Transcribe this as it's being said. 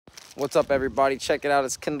What's up, everybody? Check it out.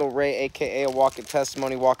 It's Kendall Ray, aka a walking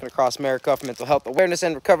testimony, walking across America for mental health awareness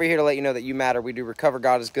and recovery, here to let you know that you matter. We do recover.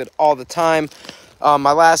 God is good all the time.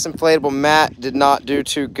 My last inflatable mat did not do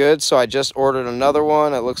too good, so I just ordered another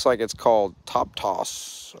one. It looks like it's called Top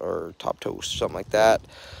Toss or Top Toast, something like that.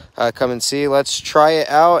 Come and see. Let's try it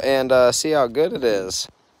out and see how good it is.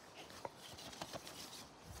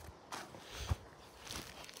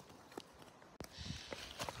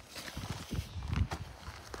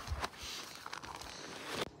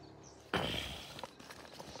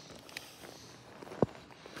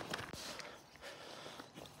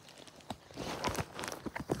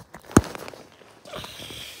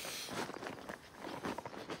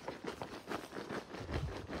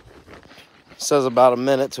 Says about a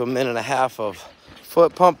minute to a minute and a half of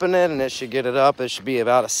foot pumping it, and it should get it up. It should be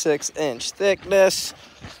about a 6-inch thickness.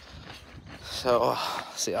 So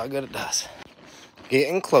see how good it does.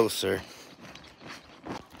 Getting closer.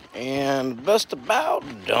 And just about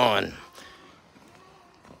done.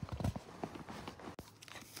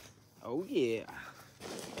 Oh yeah.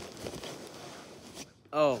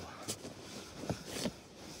 Oh.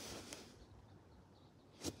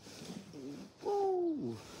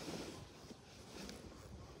 Woo.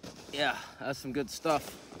 Yeah, that's some good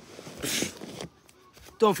stuff.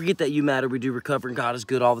 Don't forget that you matter. We do recover, and God is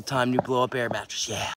good all the time. New blow-up air mattress, yeah.